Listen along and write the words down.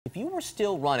you were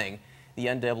still running the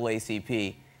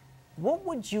NAACP, what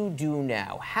would you do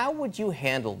now? How would you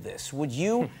handle this? Would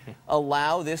you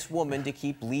allow this woman to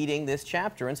keep leading this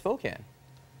chapter in Spokane?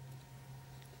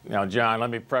 Now, John, let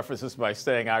me preface this by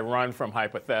saying I run from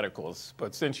hypotheticals.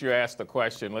 But since you asked the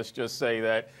question, let's just say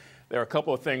that there are a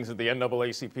couple of things that the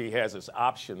NAACP has as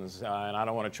options, and I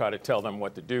don't want to try to tell them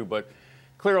what to do. But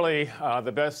clearly,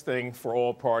 the best thing for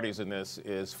all parties in this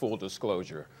is full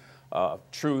disclosure.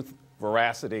 Truth,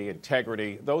 veracity,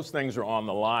 integrity, those things are on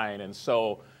the line. And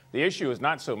so the issue is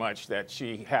not so much that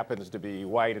she happens to be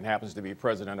white and happens to be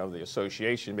president of the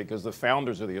association, because the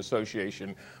founders of the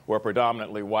association were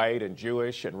predominantly white and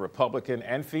Jewish and Republican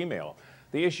and female.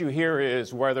 The issue here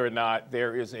is whether or not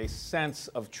there is a sense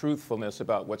of truthfulness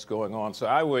about what's going on. So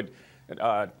I would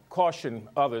caution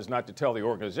others not to tell the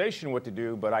organization what to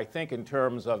do, but I think in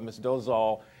terms of Ms.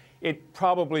 Dolezal, it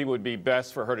probably would be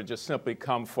best for her to just simply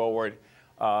come forward,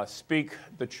 speak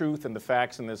the truth and the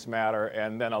facts in this matter,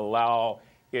 and then allow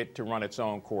it to run its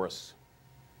own course.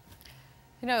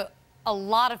 You know, a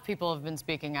lot of people have been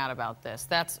speaking out about this,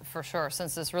 that's for sure,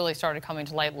 since this really started coming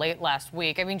to light late last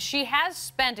week. I mean, she has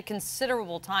spent a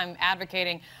considerable time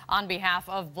advocating on behalf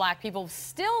of black people.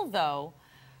 Still, though,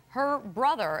 her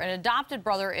brother, an adopted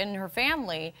brother in her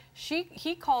family,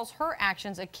 he calls her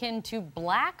actions akin to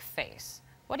blackface.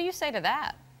 What do you say to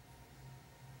that?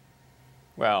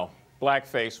 Well,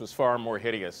 blackface was far more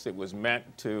hideous. It was meant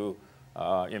to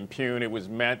impugn, it was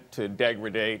meant to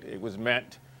degrade, it was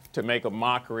meant to make a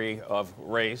mockery of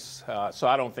race. So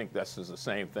I don't think this is the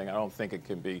same thing. I don't think it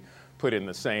can be put in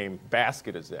the same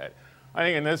basket as that. I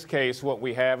think in this case, what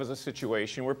we have is a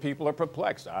situation where people are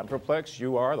perplexed. I'm perplexed,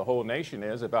 you are, the whole nation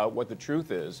is, about what the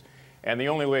truth is. And the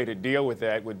only way to deal with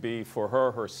that would be for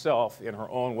her herself in her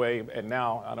own way. And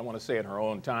now, I don't want to say in her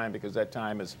own time, because that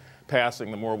time is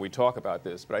passing the more we talk about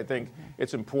this. But I think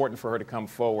it's important for her to come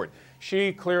forward.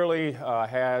 She clearly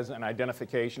has an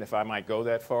identification, if I might go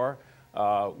that far,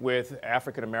 with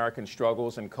African-American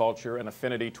struggles and culture and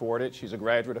affinity toward it. She's a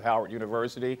graduate of Howard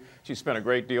University. She spent a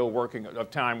great deal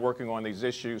of time working on these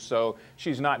issues, so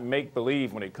she's not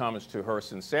make-believe when it comes to her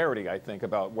sincerity, I think,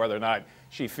 about whether or not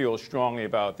she feels strongly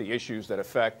about the issues that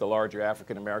affect the larger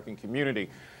African-American community.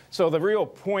 So the real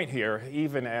point here,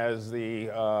 even as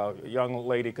the young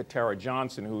lady Katara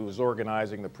Johnson, who was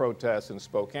organizing the protests in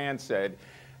Spokane, said,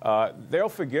 they'll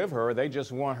forgive her. They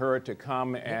just want her to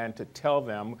come and to tell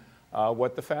them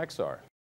what the facts are.